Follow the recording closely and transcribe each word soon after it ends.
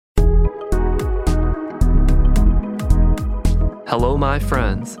Hello, my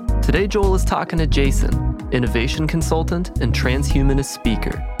friends. Today, Joel is talking to Jason, innovation consultant and transhumanist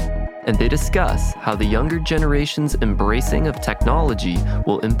speaker. And they discuss how the younger generation's embracing of technology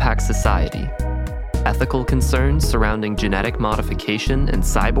will impact society, ethical concerns surrounding genetic modification and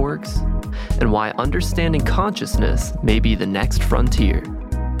cyborgs, and why understanding consciousness may be the next frontier.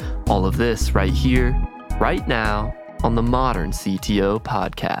 All of this right here, right now, on the Modern CTO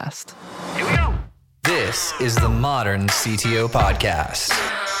Podcast. Here we go. This is the Modern CTO Podcast.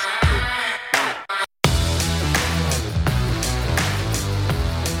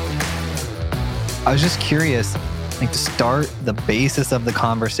 I was just curious, to start the basis of the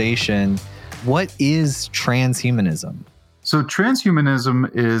conversation, what is transhumanism? So transhumanism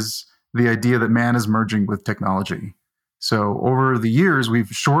is the idea that man is merging with technology. So over the years, we've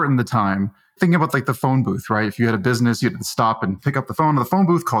shortened the time. Thinking about like the phone booth, right? If you had a business, you had to stop and pick up the phone to the phone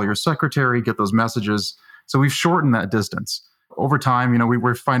booth, call your secretary, get those messages. So we've shortened that distance. Over time,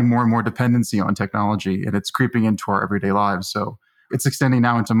 we're finding more and more dependency on technology, and it's creeping into our everyday lives. So it's extending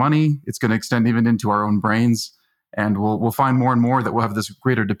now into money. It's going to extend even into our own brains. And we'll find more and more that we'll have this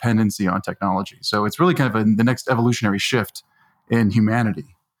greater dependency on technology. So it's really kind of the next evolutionary shift in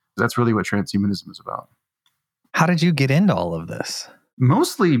humanity. That's really what transhumanism is about. How did you get into all of this?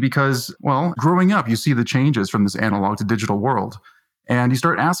 Mostly because, growing up, you see the changes from this analog to digital world. And you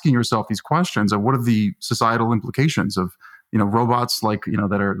start asking yourself these questions of what are the societal implications of, robots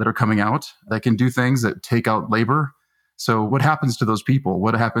that are coming out that can do things that take out labor. So what happens to those people?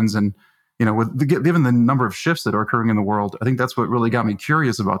 What happens given the number of shifts that are occurring in the world? I think that's what really got me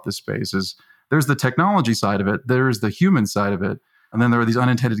curious about this space is there's the technology side of it, there's the human side of it, and then there are these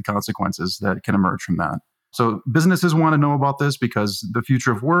unintended consequences that can emerge from that. So businesses want to know about this because the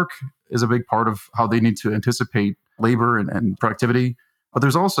future of work is a big part of how they need to anticipate labor and productivity. But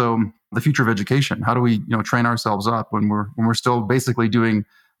there's also the future of education. How do we, train ourselves up when we're still basically doing,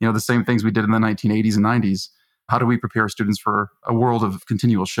 the same things we did in the 1980s and 90s? How do we prepare students for a world of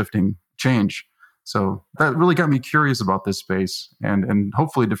continual shifting change? So that really got me curious about this space and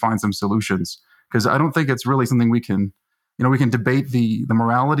hopefully define some solutions, because I don't think it's really something we can debate the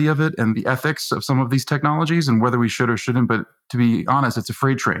morality of it and the ethics of some of these technologies and whether we should or shouldn't. But to be honest, it's a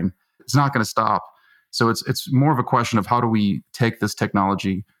freight train. It's not going to stop. So it's more of a question of how do we take this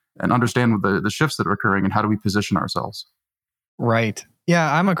technology and understand the shifts that are occurring and how do we position ourselves? Right.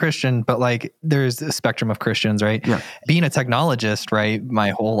 Yeah, I'm a Christian, but there's a spectrum of Christians, right? Yeah. Being a technologist, right, my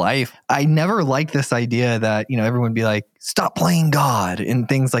whole life, I never liked this idea that, everyone would be like, stop playing God and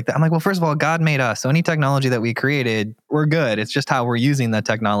things like that. I'm like, well, first of all, God made us. So any technology that we created, we're good. It's just how we're using that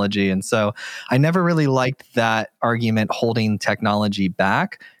technology. And so I never really liked that argument holding technology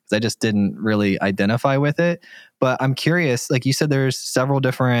back because I just didn't really identify with it. But I'm curious, like you said, there's several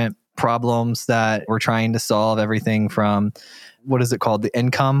different problems that we're trying to solve, everything from, what is it called? The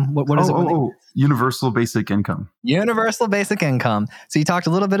income? What is it? Universal basic income. Universal basic income. So you talked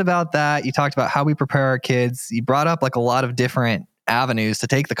a little bit about that. You talked about how we prepare our kids. You brought up a lot of different avenues to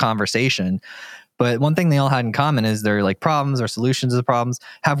take the conversation. But one thing they all had in common is they're problems or solutions to the problems.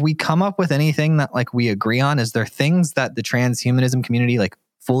 Have we come up with anything that we agree on? Is there things that the transhumanism community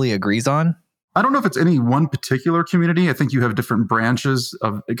fully agrees on? I don't know if it's any one particular community. I think you have different branches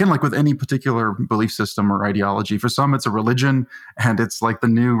of, again, like with any particular belief system or ideology. For some, it's a religion and it's like the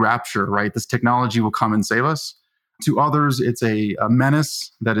new rapture, right? This technology will come and save us. To others, it's a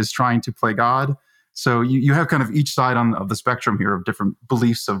menace that is trying to play God. So you have kind of each side of the spectrum here of different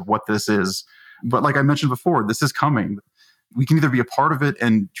beliefs of what this is. But like I mentioned before, this is coming. We can either be a part of it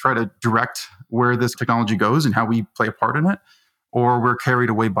and try to direct where this technology goes and how we play a part in it, or we're carried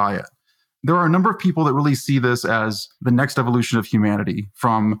away by it. There are a number of people that really see this as the next evolution of humanity,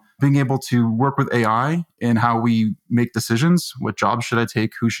 from being able to work with AI in how we make decisions. What job should I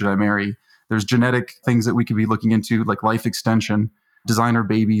take? Who should I marry? There's genetic things that we could be looking into, like life extension, designer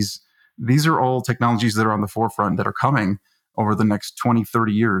babies. These are all technologies that are on the forefront that are coming over the next 20,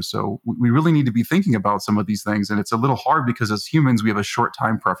 30 years. So we really need to be thinking about some of these things. And it's a little hard because as humans, we have a short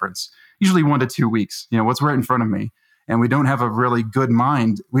time preference, usually 1 to 2 weeks. What's right in front of me? And we don't have a really good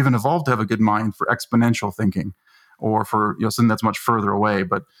mind. We haven't evolved to have a good mind for exponential thinking or for something that's much further away.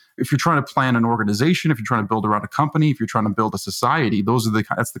 But if you're trying to plan an organization, if you're trying to build around a company, if you're trying to build a society,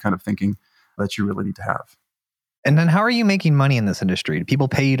 that's the kind of thinking that you really need to have. And then how are you making money in this industry? Do people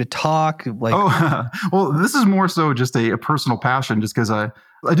pay you to talk? Well, this is more so just a personal passion, just because I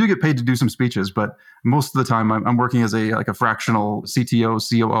do get paid to do some speeches, but most of the time I'm working as a fractional CTO,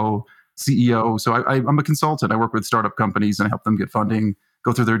 COO, CEO. So I'm a consultant. I work with startup companies and I help them get funding,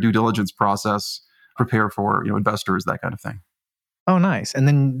 go through their due diligence process, prepare for investors, that kind of thing. Oh, nice. And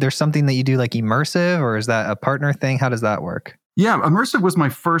then there's something that you do immersive, or is that a partner thing? How does that work? Yeah, Immersive was my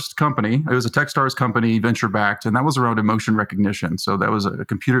first company. It was a Techstars company, venture-backed, and that was around emotion recognition. So that was a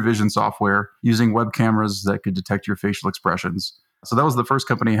computer vision software using web cameras that could detect your facial expressions. So that was the first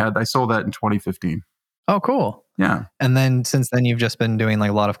company I had. I sold that in 2015. Oh, cool. Yeah. And then since then, you've just been doing like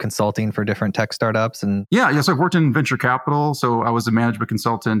a lot of consulting for different tech startups and... Yeah. So I've worked in venture capital. So I was a management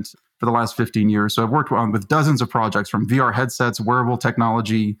consultant for the last 15 years. So I've worked on with dozens of projects from VR headsets, wearable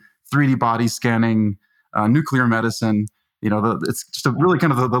technology, 3D body scanning, nuclear medicine. It's just a really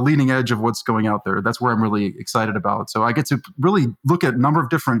kind of the leading edge of what's going out there. That's where I'm really excited about. So I get to really look at a number of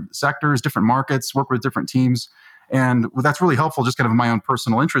different sectors, different markets, work with different teams. And that's really helpful, just kind of my own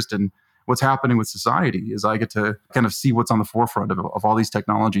personal interest in what's happening with society, is I get to kind of see what's on the forefront of all these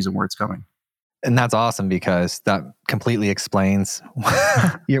technologies and where it's coming. And that's awesome because that completely explains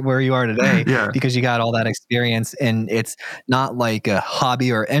where you are today. Yeah. Because you got all that experience and it's not like a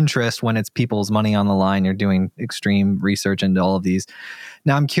hobby or interest when it's people's money on the line. You're doing extreme research into all of these.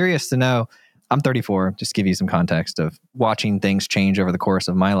 Now, I'm curious to know, I'm 34, just to give you some context of watching things change over the course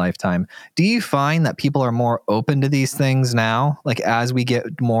of my lifetime. Do you find that people are more open to these things now? Like as we get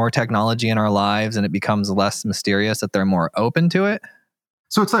more technology in our lives and it becomes less mysterious, that they're more open to it?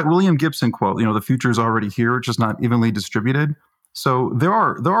 So it's that William Gibson quote, the future is already here, it's just not evenly distributed. So there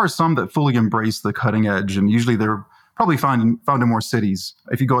are some that fully embrace the cutting edge, and usually they're probably found in more cities.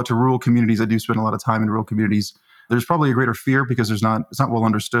 If you go out to rural communities, I do spend a lot of time in rural communities, there's probably a greater fear because it's not well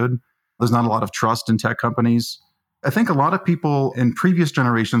understood. There's not a lot of trust in tech companies. I think a lot of people in previous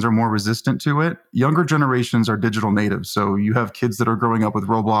generations are more resistant to it. Younger generations are digital natives. So you have kids that are growing up with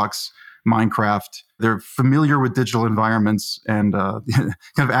Roblox, Minecraft. They're familiar with digital environments and kind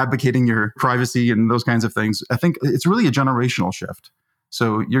of advocating your privacy and those kinds of things. I think it's really a generational shift.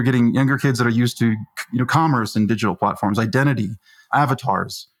 So you're getting younger kids that are used to commerce and digital platforms, identity,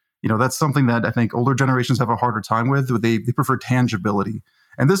 avatars. That's something that I think older generations have a harder time with. They prefer tangibility.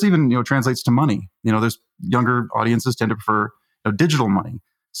 And this even translates to money. There's younger audiences tend to prefer digital money.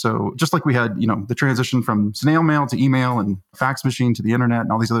 So just like we had, the transition from snail mail to email and fax machine to the internet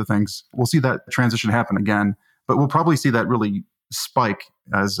and all these other things, we'll see that transition happen again. But we'll probably see that really spike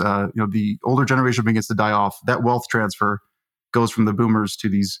as the older generation begins to die off. That wealth transfer goes from the boomers to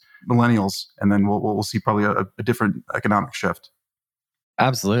these millennials, and then we'll see probably a different economic shift.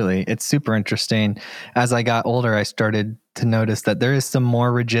 Absolutely. It's super interesting. As I got older, I started to notice that there is some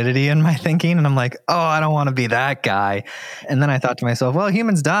more rigidity in my thinking. And I'm like, oh, I don't want to be that guy. And then I thought to myself, well,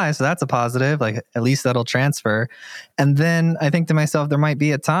 humans die, so that's a positive. Like, at least that'll transfer. And then I think to myself, there might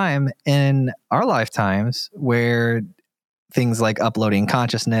be a time in our lifetimes where things like uploading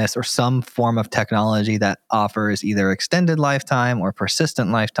consciousness or some form of technology that offers either extended lifetime or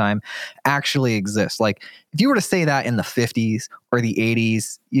persistent lifetime actually exists. Like if you were to say that in the 50s or the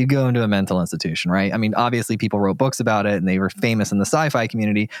 80s, you'd go into a mental institution, right? I mean, obviously people wrote books about it and they were famous in the sci-fi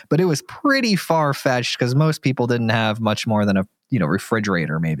community, but it was pretty far-fetched because most people didn't have much more than a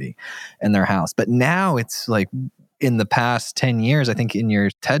refrigerator maybe in their house. But now it's like, in the past 10 years, I think in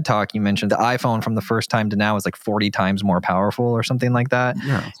your TED Talk, you mentioned the iPhone from the first time to now is like 40 times more powerful or something like that.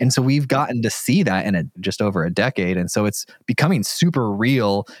 Yeah. And so we've gotten to see that in just over a decade. And so it's becoming super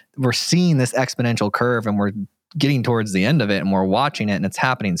real. We're seeing this exponential curve and we're getting towards the end of it and we're watching it and it's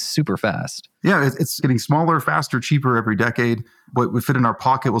happening super fast. Yeah, it's getting smaller, faster, cheaper every decade. What would fit in our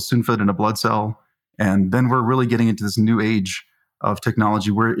pocket will soon fit in a blood cell. And then we're really getting into this new age of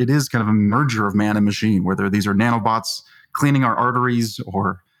technology where it is kind of a merger of man and machine, whether these are nanobots cleaning our arteries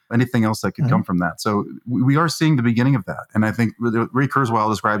or anything else that could come from that. So we are seeing the beginning of that. And I think Ray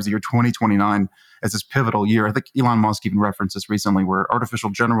Kurzweil describes the year 2029 as this pivotal year. I think Elon Musk even referenced this recently, where artificial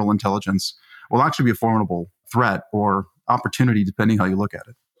general intelligence will actually be a formidable threat or opportunity, depending how you look at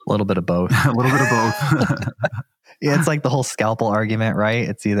it. A little bit of both. A little bit of both. Yeah, it's like the whole scalpel argument, right?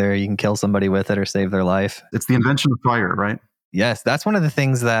 It's either you can kill somebody with it or save their life. It's the invention of fire, right? Yes, that's one of the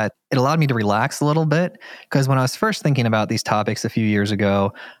things that it allowed me to relax a little bit. Because when I was first thinking about these topics a few years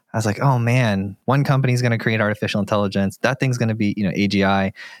ago, I was like, oh man, one company's going to create artificial intelligence. That thing's going to be,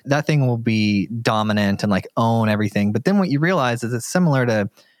 AGI. That thing will be dominant and like own everything. But then what you realize is it's similar to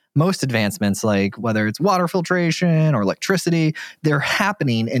most advancements, like whether it's water filtration or electricity, they're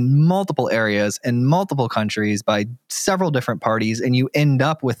happening in multiple areas in multiple countries by several different parties. And you end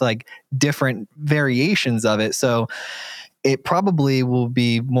up with like different variations of it. So it probably will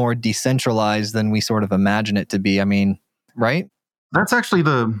be more decentralized than we sort of imagine it to be. I mean, right? That's actually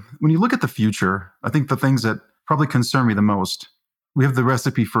when you look at the future, I think the things that probably concern me the most, we have the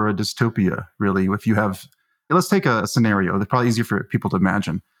recipe for a dystopia, really. Let's take a scenario that's probably easier for people to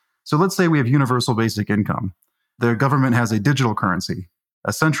imagine. So let's say we have universal basic income. The government has a digital currency,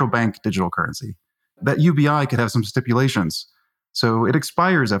 a central bank digital currency. That UBI could have some stipulations. So it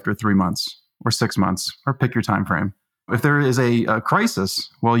expires after 3 months or 6 months, or pick your time frame. If there is a crisis,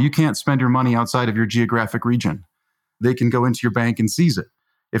 well, you can't spend your money outside of your geographic region. They can go into your bank and seize it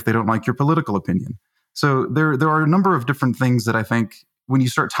if they don't like your political opinion. So there are a number of different things that I think when you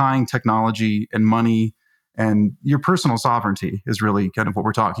start tying technology and money and your personal sovereignty is really kind of what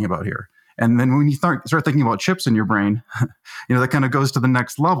we're talking about here. And then when you start thinking about chips in your brain, that kind of goes to the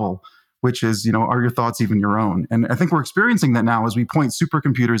next level, which is, are your thoughts even your own? And I think we're experiencing that now as we point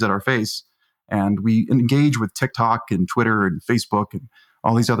supercomputers at our face and we engage with TikTok and Twitter and Facebook and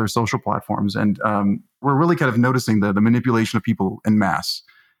all these other social platforms. And we're really kind of noticing the manipulation of people en masse.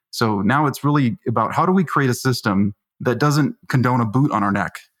 So now it's really about how do we create a system that doesn't condone a boot on our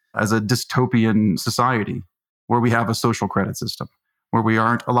neck as a dystopian society where we have a social credit system, where we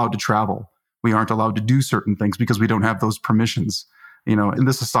aren't allowed to travel, we aren't allowed to do certain things because we don't have those permissions, in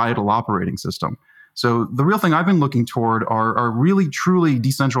the societal operating system. So the real thing I've been looking toward are really, truly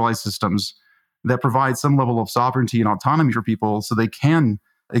decentralized systems that provide some level of sovereignty and autonomy for people so they can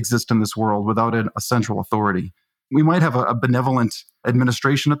exist in this world without a central authority. We might have a benevolent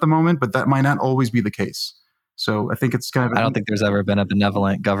administration at the moment, but that might not always be the case. So I think it's kind of... I don't think there's ever been a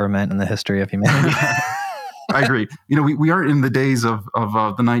benevolent government in the history of humanity. I agree. We aren't in the days of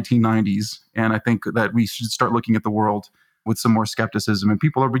the 1990s, and I think that we should start looking at the world with some more skepticism, and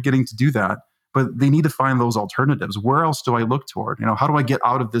people are beginning to do that, but they need to find those alternatives. Where else do I look toward? How do I get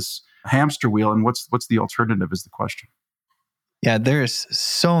out of this hamster wheel, and what's the alternative is the question. Yeah, there's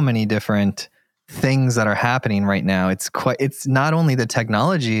so many different things that are happening right now. It's not only the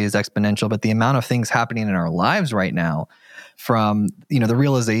technology is exponential, but the amount of things happening in our lives right now, from the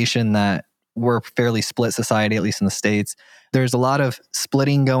realization that we're a fairly split society, at least in the States. There's a lot of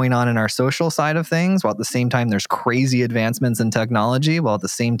splitting going on in our social side of things, while at the same time there's crazy advancements in technology, while at the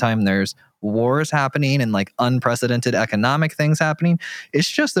same time there's wars happening and like unprecedented economic things happening. It's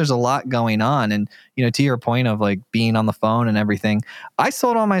just there's a lot going on. And, to your point of like being on the phone and everything, I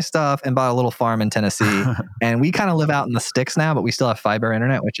sold all my stuff and bought a little farm in Tennessee. And we kind of live out in the sticks now, but we still have fiber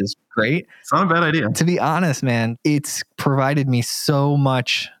internet, which is great. It's not a bad idea. To be honest, man, it's provided me so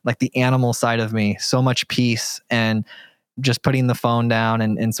much, like the animal side of me, so much peace and just putting the phone down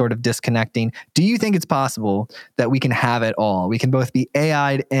and sort of disconnecting. Do you think it's possible that we can have it all? We can both be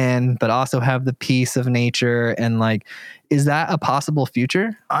AI'd in, but also have the peace of nature. And like, is that a possible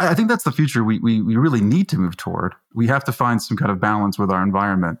future? I think that's the future we really need to move toward. We have to find some kind of balance with our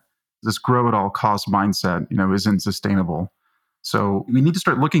environment. This grow at all cost mindset, isn't sustainable. So we need to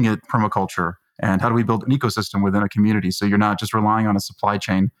start looking at permaculture and how do we build an ecosystem within a community so you're not just relying on a supply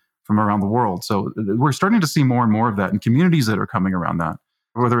chain from around the world. So we're starting to see more and more of that in communities that are coming around that.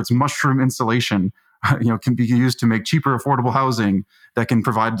 Whether it's mushroom insulation, can be used to make cheaper, affordable housing, that can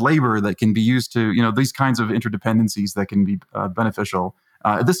provide labor, that can be used to, these kinds of interdependencies that can be beneficial.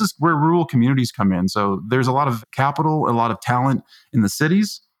 This is where rural communities come in. So there's a lot of capital, a lot of talent in the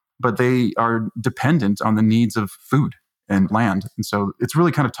cities, but they are dependent on the needs of food and land. And so it's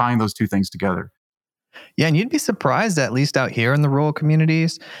really kind of tying those two things together. Yeah, and you'd be surprised, at least out here in the rural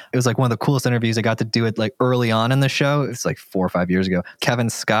communities. It was like one of the coolest interviews I got to do it like early on in the show. It was like 4 or 5 years ago. Kevin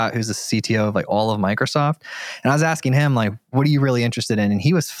Scott, who's the CTO of like all of Microsoft. And I was asking him like, what are you really interested in? And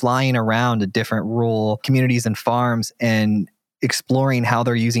he was flying around to different rural communities and farms and exploring how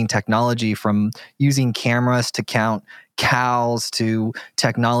they're using technology, from using cameras to count cows to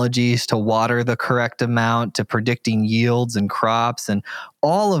technologies to water the correct amount to predicting yields and crops and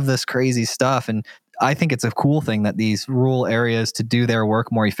all of this crazy stuff. And I think it's a cool thing that these rural areas, to do their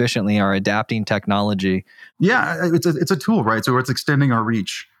work more efficiently, are adapting technology. Yeah, it's a tool, right? So it's extending our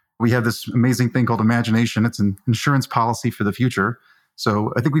reach. We have this amazing thing called imagination. It's an insurance policy for the future.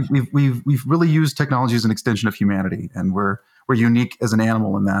 So I think we've really used technology as an extension of humanity, and we're unique as an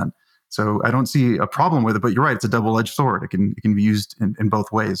animal in that. So I don't see a problem with it. But you're right; it's a double-edged sword. It can be used in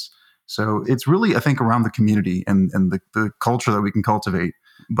both ways. So it's really, I think, around the community and the culture that we can cultivate.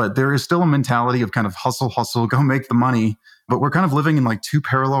 But there is still a mentality of kind of hustle, go make the money. But we're kind of living in like two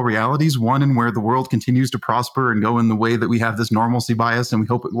parallel realities. One in where the world continues to prosper and go in the way that we have this normalcy bias and we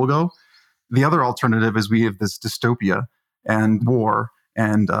hope it will go. The other alternative is we have this dystopia and war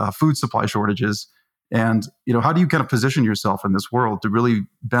and food supply shortages. And, how do you kind of position yourself in this world to really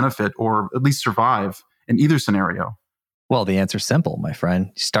benefit or at least survive in either scenario? Well, the answer's simple, my friend.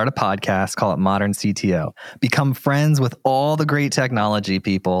 You start a podcast, call it Modern CTO. Become friends with all the great technology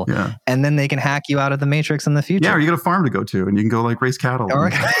people, and then they can hack you out of the matrix in the future. Yeah, or you get a farm to go to, and you can go like raise cattle.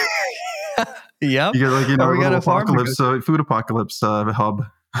 Yep. You get like a little apocalypse, food apocalypse hub.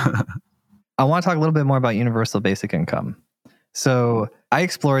 I want to talk a little bit more about universal basic income. So I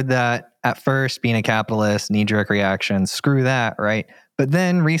explored that at first, being a capitalist, knee-jerk reaction, screw that, right? But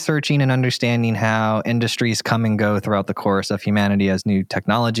then researching and understanding how industries come and go throughout the course of humanity as new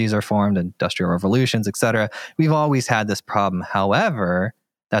technologies are formed, industrial revolutions, et cetera, we've always had this problem. However,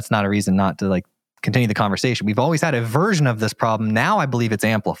 that's not a reason not to continue the conversation. We've always had a version of this problem. Now I believe it's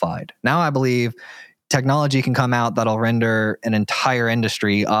amplified. Now I believe technology can come out that'll render an entire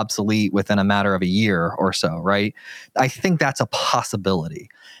industry obsolete within a matter of a year or so, right? I think that's a possibility.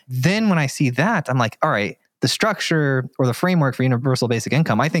 Then when I see that, I'm like, all right, the structure or the framework for universal basic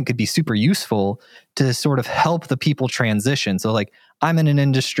income, I think could be super useful to sort of help the people transition. So I'm in an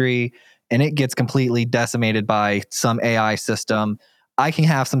industry and it gets completely decimated by some AI system. I can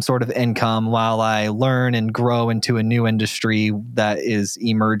have some sort of income while I learn and grow into a new industry that is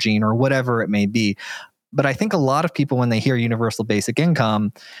emerging or whatever it may be. But I think a lot of people, when they hear universal basic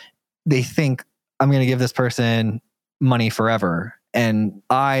income, they think, I'm going to give this person money forever. And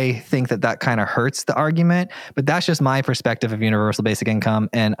I think that kind of hurts the argument, but that's just my perspective of universal basic income.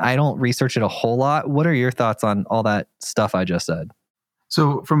 And I don't research it a whole lot. What are your thoughts on all that stuff I just said?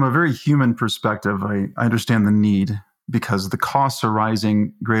 So from a very human perspective, I understand the need because the costs are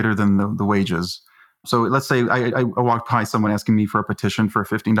rising greater than the wages. So let's say I walked by someone asking me for a petition for a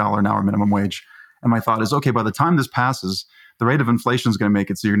 $15 an hour minimum wage. And my thought is, okay, by the time this passes, the rate of inflation is going to make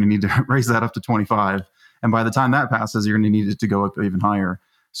it so you're going to need to raise that up to 25. And by the time that passes, you're going to need it to go up even higher.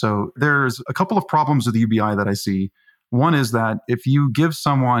 So there's a couple of problems with UBI that I see. One is that if you give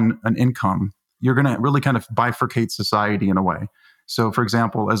someone an income, you're going to really kind of bifurcate society in a way. So for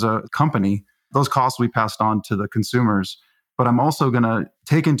example, as a company, those costs we passed on to the consumers, but I'm also going to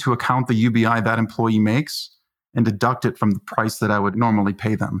take into account the UBI that employee makes and deduct it from the price that I would normally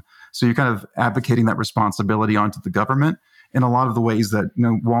pay them. So you're kind of advocating that responsibility onto the government in a lot of the ways that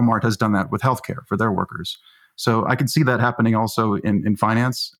Walmart has done that with healthcare for their workers. So I can see that happening also in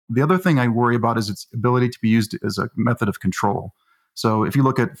finance. The other thing I worry about is its ability to be used as a method of control. So if you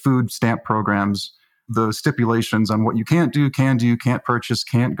look at food stamp programs, the stipulations on what you can't do, can't purchase,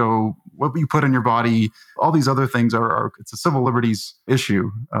 can't go, what you put in your body, all these other things it's a civil liberties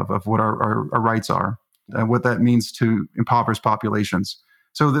issue of what our rights are and what that means to impoverished populations.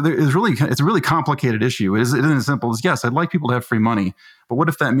 So it's a really complicated issue. It isn't as simple as, yes, I'd like people to have free money, but what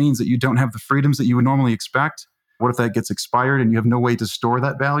if that means that you don't have the freedoms that you would normally expect? What if that gets expired and you have no way to store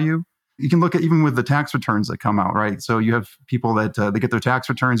that value? You can look at even with the tax returns that come out, right? So you have people that they get their tax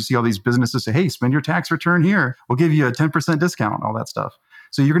returns. You see all these businesses say, hey, spend your tax return here. We'll give you a 10% discount, all that stuff.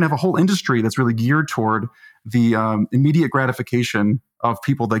 So you're going to have a whole industry that's really geared toward the immediate gratification of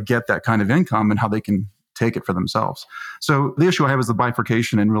people that get that kind of income and how they can take it for themselves. So the issue I have is the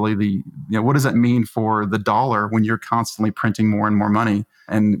bifurcation and really what does that mean for the dollar when you're constantly printing more and more money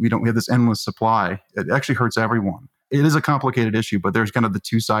and we have this endless supply? It actually hurts everyone. It is a complicated issue, but there's kind of the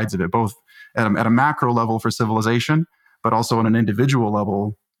two sides of it, both at a macro level for civilization, but also on an individual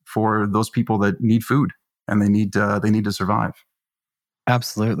level for those people that need food and they need to survive.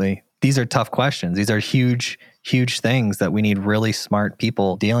 Absolutely. These are tough questions. These are huge, huge things that we need really smart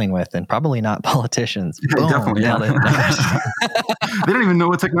people dealing with, and probably not politicians. Boom, definitely. Yeah. They don't even know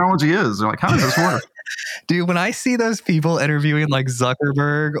what technology is. They're like, how does this work? Dude, when I see those people interviewing like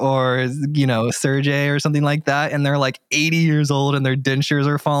Zuckerberg or, Sergey or something like that, and they're like 80 years old and their dentures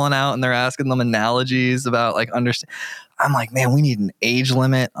are falling out and they're asking them analogies about I'm like, man, we need an age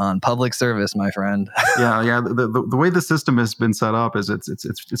limit on public service, my friend. Yeah. The way the system has been set up is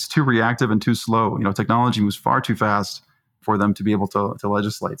it's too reactive and too slow. Technology moves far too fast for them to be able to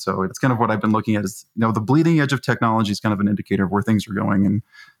legislate. So it's kind of what I've been looking at is, the bleeding edge of technology is kind of an indicator of where things are going. And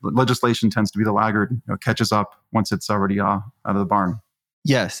legislation tends to be the laggard, catches up once it's already out of the barn.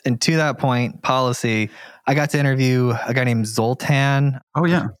 Yes. And to that point, policy, I got to interview a guy named Zoltan. Oh,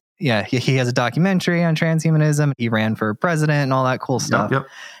 yeah. Yeah. He has a documentary on transhumanism. He ran for president and all that cool stuff. Yep.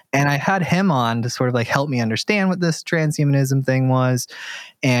 And I had him on to sort of help me understand what this transhumanism thing was.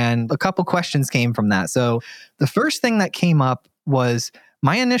 And a couple questions came from that. So the first thing that came up was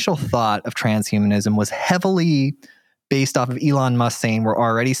my initial thought of transhumanism was heavily based off of Elon Musk saying we're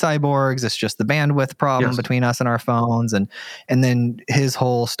already cyborgs. It's just the bandwidth problem between us and our phones. And then his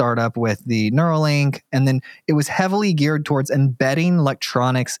whole startup with the Neuralink. And then it was heavily geared towards embedding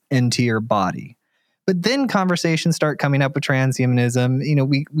electronics into your body. But then conversations start coming up with transhumanism.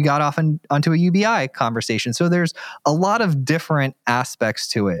 We got off onto a UBI conversation. So there's a lot of different aspects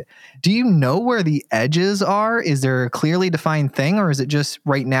to it. Do you know where the edges are? Is there a clearly defined thing, or is it just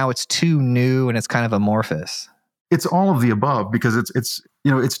right now it's too new and it's kind of amorphous? It's all of the above because it's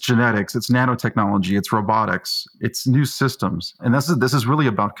genetics, it's nanotechnology, it's robotics, it's new systems. And this is really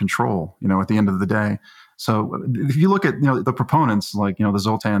about control, at the end of the day. So if you look at the proponents like the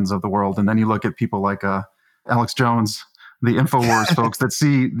Zoltans of the world, and then you look at people like Alex Jones, the InfoWars folks that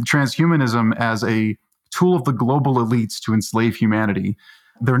see transhumanism as a tool of the global elites to enslave humanity,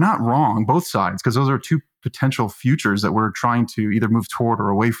 they're not wrong, both sides, because those are two potential futures that we're trying to either move toward or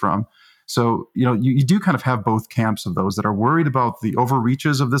away from. So, you do kind of have both camps of those that are worried about the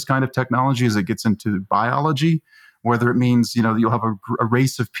overreaches of this kind of technology as it gets into biology, whether it means, you'll have a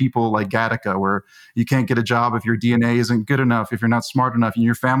race of people like Gattaca, where you can't get a job if your DNA isn't good enough, if you're not smart enough, and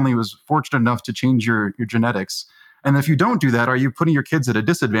your family was fortunate enough to change your genetics. And if you don't do that, are you putting your kids at a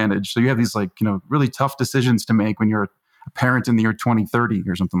disadvantage? So you have these really tough decisions to make when you're a parent in the year 2030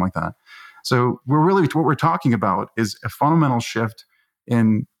 or something like that. So what we're talking about is a fundamental shift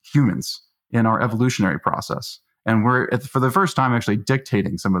in humans, in our evolutionary process. And we're, for the first time, actually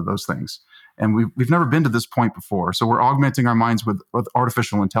dictating some of those things. And we've never been to this point before. So we're augmenting our minds with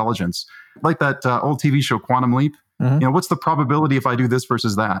artificial intelligence. Like that old TV show, Quantum Leap. Mm-hmm. What's the probability if I do this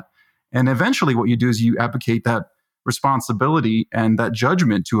versus that? And eventually what you do is you advocate that responsibility and that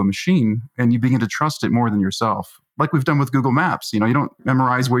judgment to a machine, and you begin to trust it more than yourself. Like we've done with Google Maps. You don't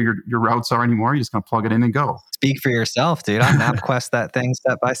memorize where your routes are anymore. You just kind of plug it in and go. Speak for yourself, dude. I MapQuest that thing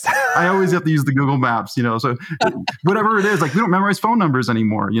step by step. I always have to use the Google Maps, so whatever it is, like we don't memorize phone numbers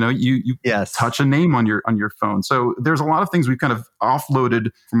anymore. You yes. touch a name on your phone. So there's a lot of things we've kind of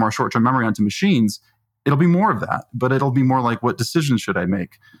offloaded from our short-term memory onto machines. It'll be more of that, but it'll be more like, what decisions should I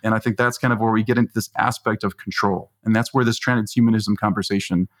make? And I think that's kind of where we get into this aspect of control. And that's where this transhumanism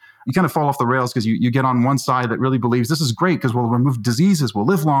conversation, you kind of fall off the rails, because you get on one side that really believes this is great because we'll remove diseases, we'll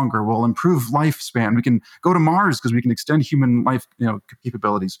live longer, we'll improve lifespan, we can go to Mars because we can extend human life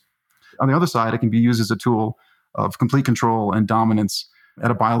capabilities. On the other side, it can be used as a tool of complete control and dominance at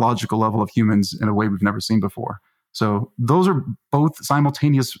a biological level of humans in a way we've never seen before. So those are both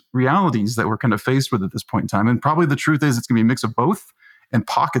simultaneous realities that we're kind of faced with at this point in time. And probably the truth is it's going to be a mix of both and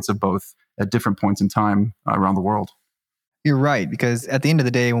pockets of both at different points in time around the world. You're right, because at the end of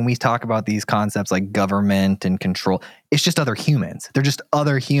the day, when we talk about these concepts like government and control, it's just other humans. They're just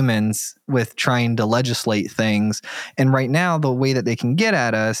other humans with trying to legislate things. And right now, the way that they can get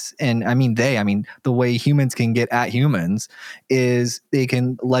at us, and the way humans can get at humans is they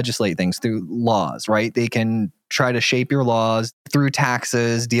can legislate things through laws, right? They can try to shape your laws through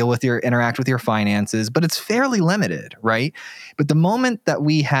taxes, interact with your finances, but it's fairly limited, right? But the moment that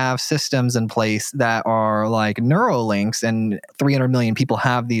we have systems in place that are like Neuralinks and 300 million people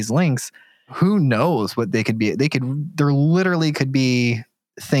have these links, who knows what they could be? There literally could be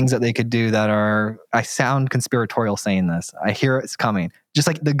things that they could do that are, I sound conspiratorial saying this. I hear it's coming. Just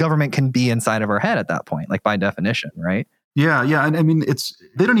like the government can be inside of our head at that point, like by definition, right? Yeah. And I mean,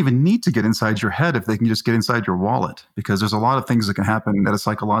 they don't even need to get inside your head if they can just get inside your wallet, because there's a lot of things that can happen at a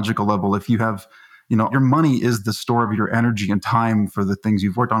psychological level. If you have, your money is the store of your energy and time for the things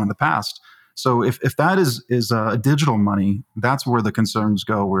you've worked on in the past. So if that is a digital money, that's where the concerns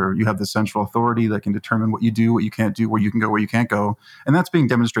go, where you have the central authority that can determine what you do, what you can't do, where you can go, where you can't go. And that's being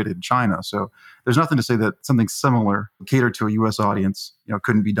demonstrated in China. So there's nothing to say that something similar catered to a US audience,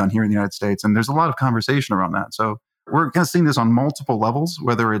 couldn't be done here in the United States. And there's a lot of conversation around that. So we're kind of seeing this on multiple levels,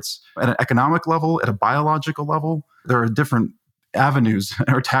 whether it's at an economic level, at a biological level. There are different avenues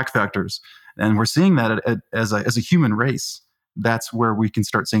or attack vectors. And we're seeing that as a human race. That's where we can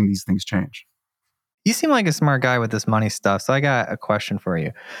start seeing these things change. You seem like a smart guy with this money stuff. So I got a question for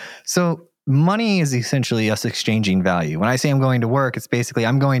you. So money is essentially us exchanging value. When I say I'm going to work, it's basically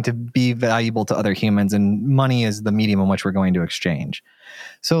I'm going to be valuable to other humans, and money is the medium in which we're going to exchange.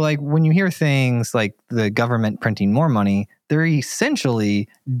 So like when you hear things like the government printing more money, they're essentially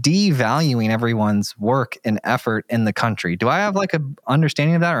devaluing everyone's work and effort in the country. Do I have like a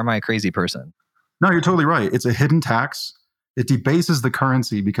understanding of that, or am I a crazy person? No, you're totally right. It's a hidden tax. It debases the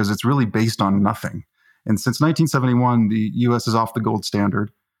currency because it's really based on nothing. And since 1971, the U.S. is off the gold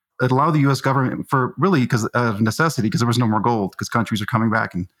standard. It allowed the U.S. government, for really because of necessity, because there was no more gold, because countries are coming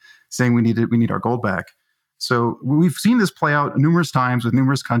back and saying we need our gold back. So we've seen this play out numerous times with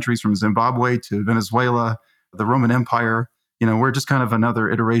numerous countries, from Zimbabwe to Venezuela, the Roman Empire. We're just kind of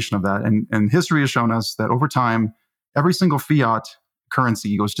another iteration of that. And history has shown us that over time, every single fiat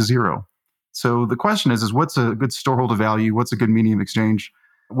currency goes to zero. So the question is what's a good storeholder value? What's a good medium of exchange?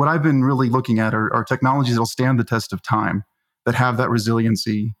 What I've been really looking at are technologies that will stand the test of time, that have that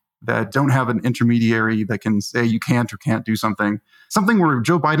resiliency, that don't have an intermediary that can say you can't or can't do something where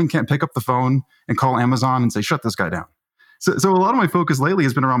Joe Biden can't pick up the phone and call Amazon and say, shut this guy down. So a lot of my focus lately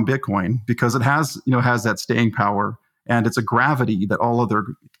has been around Bitcoin, because it has that staying power, and it's a gravity that all other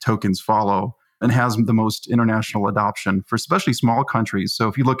tokens follow, and has the most international adoption for especially small countries. So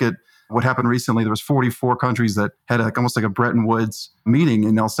if you look at What happened recently, there was 44 countries that had almost like a Bretton Woods meeting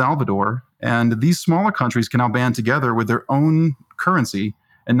in El Salvador. And these smaller countries can now band together with their own currency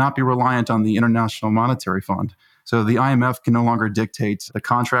and not be reliant on the International Monetary Fund. So the IMF can no longer dictate the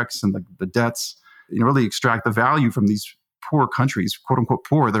contracts and the debts, really extract the value from these poor countries, quote unquote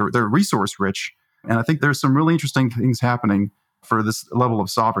poor. They're resource rich. And I think there's some really interesting things happening for this level of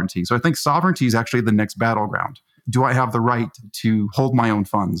sovereignty. So I think sovereignty is actually the next battleground. Do I have the right to hold my own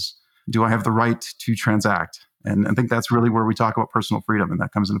funds? Do I have the right to transact? And I think that's really where we talk about personal freedom, and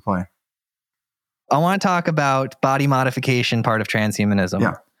that comes into play. I want to talk about body modification, part of transhumanism.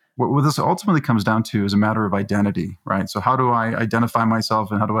 Yeah. What this ultimately comes down to is a matter of identity, right? So how do I identify myself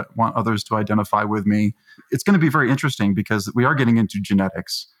and how do I want others to identify with me? It's going to be very interesting because we are getting into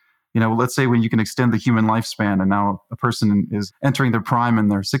genetics. Let's say when you can extend the human lifespan and now a person is entering their prime in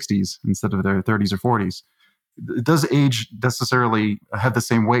their 60s instead of their 30s or 40s. Does age necessarily have the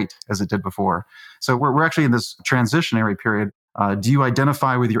same weight as it did before? So we're actually in this transitionary period. Do you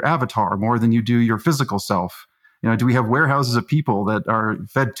identify with your avatar more than you do your physical self? Do we have warehouses of people that are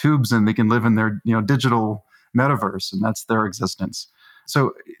fed tubes and they can live in their digital metaverse and that's their existence?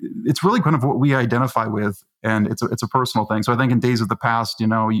 So it's really kind of what we identify with, and it's a personal thing. So I think in days of the past,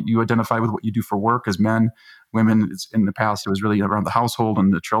 you identify with what you do for work as men. Women, in the past, it was really around the household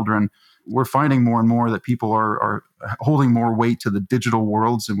and the children. We're finding more and more that people are holding more weight to the digital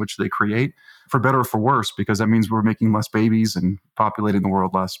worlds in which they create, for better or for worse, because that means we're making less babies and populating the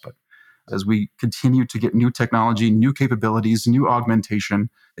world less. But as we continue to get new technology, new capabilities, new augmentation,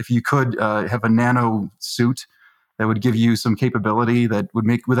 if you could have a nano suit that would give you some capability would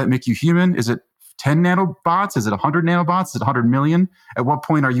that make you human? Is it 10 nanobots? Is it 100 nanobots? Is it 100 million? At what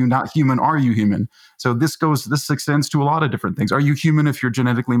point are you not human? Are you human? So this extends to a lot of different things. Are you human if you're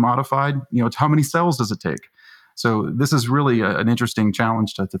genetically modified? How many cells does it take? So this is really an interesting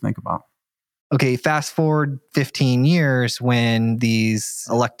challenge to think about. Okay, fast forward 15 years when these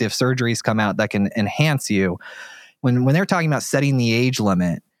elective surgeries come out that can enhance you. When they're talking about setting the age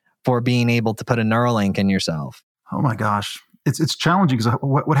limit for being able to put a Neuralink in yourself. Oh my gosh. It's challenging because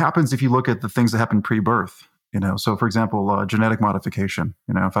what happens if you look at the things that happen pre-birth? So for example, genetic modification.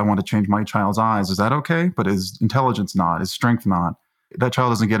 If I want to change my child's eyes, is that okay? But is intelligence not? Is strength not? That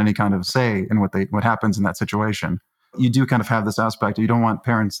child doesn't get any kind of say in what happens in that situation. You do kind of have this aspect. You don't want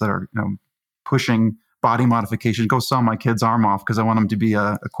parents that are pushing body modification. Go saw my kid's arm off because I want him to be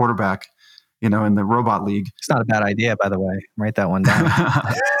a quarterback, in the robot league. It's not a bad idea, by the way. Write that one down.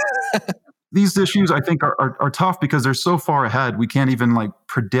 These issues, I think, are tough because they're so far ahead. We can't even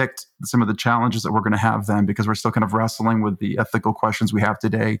predict some of the challenges that we're going to have then because we're still kind of wrestling with the ethical questions we have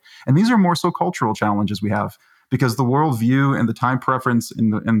today. And these are more so cultural challenges we have because the worldview and the time preference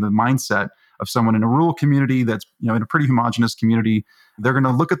and the mindset of someone in a rural community that's in a pretty homogenous community, they're going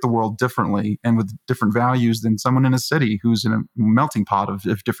to look at the world differently and with different values than someone in a city who's in a melting pot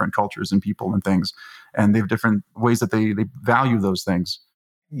of different cultures and people and things. And they have different ways that they value those things.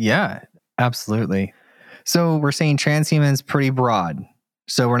 Yeah. Absolutely. So we're saying transhumans pretty broad.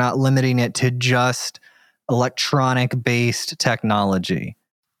 So we're not limiting it to just electronic-based technology.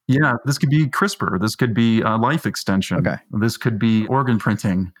 Yeah, this could be CRISPR. This could be life extension. Okay. This could be organ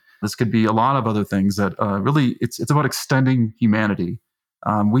printing. This could be a lot of other things that really, it's about extending humanity.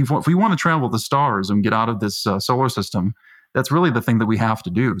 If we want to travel the stars and get out of this solar system, that's really the thing that we have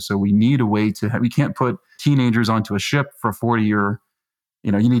to do. So we need a way we can't put teenagers onto a ship for a 40-year.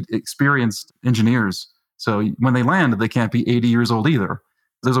 You need experienced engineers. So when they land, they can't be 80 years old either.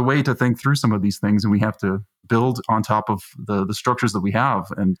 There's a way to think through some of these things, and we have to build on top of the structures that we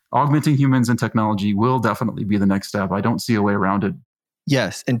have. And augmenting humans and technology will definitely be the next step. I don't see a way around it.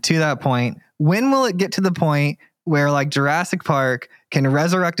 Yes. And to that point, when will it get to the point where Jurassic Park can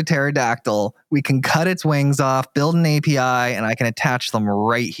resurrect a pterodactyl, we can cut its wings off, build an API, and I can attach them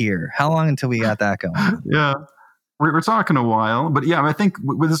right here? How long until we got that going? Yeah. We're talking a while, but yeah, I think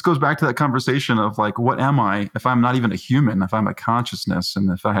this goes back to that conversation of what am I if I'm not even a human, if I'm a consciousness, and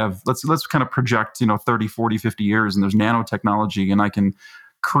if I have, let's kind of project, 30, 40, 50 years, and there's nanotechnology, and I can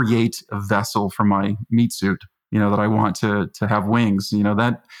create a vessel for my meat suit, that I want to have wings,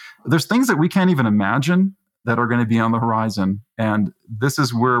 that there's things that we can't even imagine that are going to be on the horizon. And this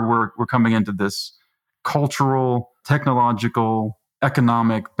is where we're coming into this cultural, technological,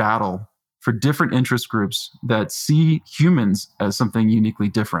 economic battle for different interest groups that see humans as something uniquely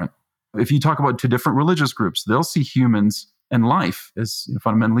different. If you talk about two different religious groups, they'll see humans and life as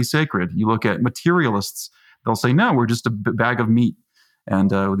fundamentally sacred. You look at materialists, they'll say, no, we're just a bag of meat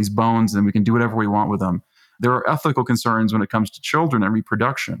and these bones, and we can do whatever we want with them. There are ethical concerns when it comes to children and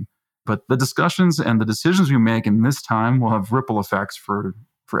reproduction. But the discussions and the decisions we make in this time will have ripple effects for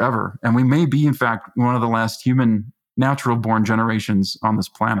forever. And we may be, in fact, one of the last human natural born generations on this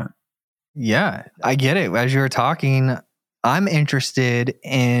planet. Yeah, I get it. As you were talking, I'm interested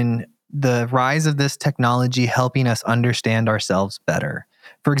in the rise of this technology helping us understand ourselves better.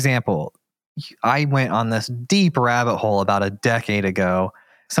 For example, I went on this deep rabbit hole about a decade ago.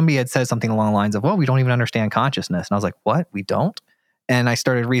 Somebody had said something along the lines of, well, we don't even understand consciousness. And I was like, what? We don't? And I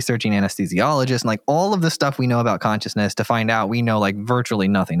started researching anesthesiologists and like all of the stuff we know about consciousness to find out we know like virtually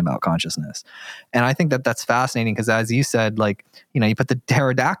nothing about consciousness. And I think that that's fascinating because as you said, like, you put the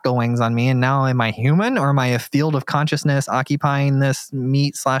pterodactyl wings on me and now am I human or am I a field of consciousness occupying this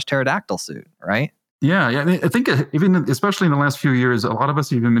meat/pterodactyl suit, right? Yeah. I mean, I think even especially in the last few years, a lot of us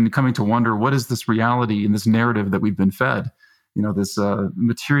have even been coming to wonder, what is this reality and this narrative that we've been fed? This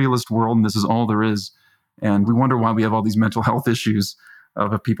materialist world, and this is all there is. And we wonder why we have all these mental health issues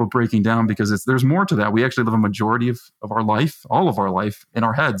of people breaking down, because there's more to that. We actually live a majority of our life, all of our life, in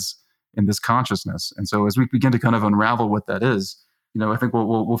our heads, in this consciousness. And so as we begin to kind of unravel what that is, I think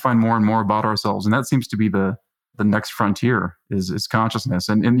we'll find more and more about ourselves. And that seems to be the next frontier is consciousness.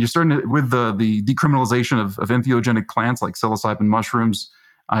 And you're starting to, with the decriminalization of entheogenic plants like psilocybin mushrooms,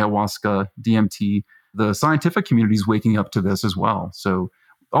 ayahuasca, DMT, the scientific community is waking up to this as well. So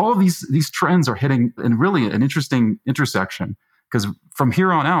all of these trends are hitting in really an interesting intersection, because from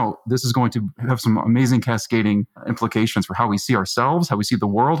here on out, this is going to have some amazing cascading implications for how we see ourselves, how we see the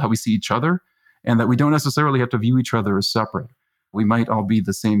world, how we see each other, and that we don't necessarily have to view each other as separate. We might all be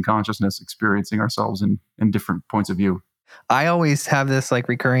the same consciousness experiencing ourselves in different points of view. I always have this like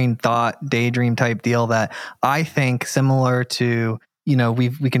recurring thought, daydream type deal that I think similar to,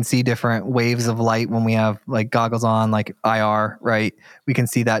 we can see different waves of light when we have like goggles on, like IR, right? We can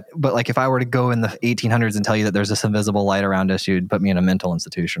see that. But like if I were to go in the 1800s and tell you that there's this invisible light around us, you'd put me in a mental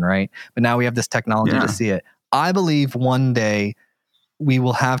institution, right? But now we have this technology to see it. I believe one day we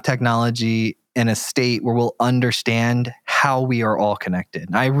will have technology in a state where we'll understand how we are all connected.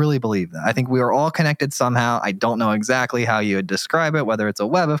 And I really believe that. I think we are all connected somehow. I don't know exactly how you would describe it, whether it's a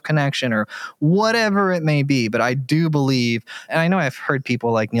web of connection or whatever it may be, but I do believe, and I know I've heard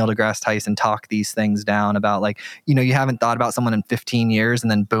people like Neil deGrasse Tyson talk these things down about like, you haven't thought about someone in 15 years and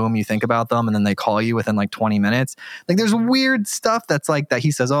then boom, you think about them and then they call you within like 20 minutes. Like there's weird stuff that's like that.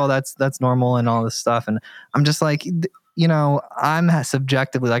 He says, oh, that's normal and all this stuff. And I'm just like, I'm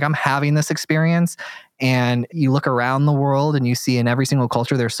subjectively like I'm having this experience, and you look around the world and you see in every single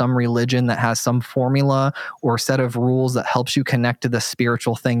culture there's some religion that has some formula or set of rules that helps you connect to the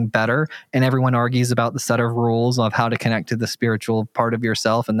spiritual thing better, and everyone argues about the set of rules of how to connect to the spiritual part of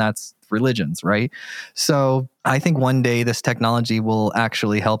yourself, and that's religions, right? So I think one day this technology will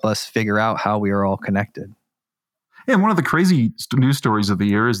actually help us figure out how we are all connected. And one of the crazy news stories of the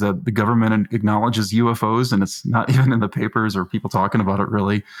year is that the government acknowledges UFOs, and it's not even in the papers or people talking about it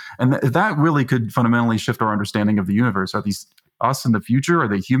really. And that really could fundamentally shift our understanding of the universe. Are these us in the future? Are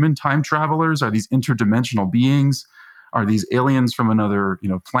they human time travelers? Are these interdimensional beings? Are these aliens from another,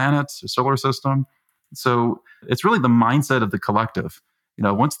 planet or solar system? So it's really the mindset of the collective.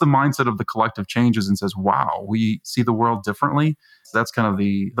 Once the mindset of the collective changes and says, wow, we see the world differently, that's kind of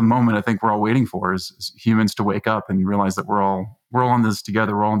the moment I think we're all waiting for is humans to wake up and realize that we're all on this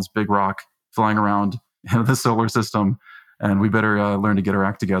together. We're all on this big rock flying around the solar system, and we better learn to get our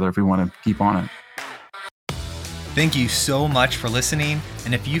act together if we want to keep on it. Thank you so much for listening.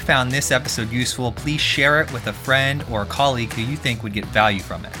 And if you found this episode useful, please share it with a friend or a colleague who you think would get value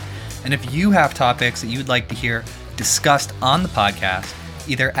from it. And if you have topics that you would like to hear discussed on the podcast,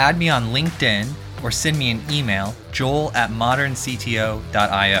 either add me on LinkedIn or send me an email,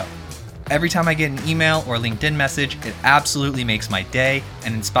 joel@moderncto.io. Every time I get an email or LinkedIn message, it absolutely makes my day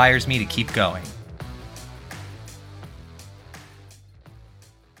and inspires me to keep going.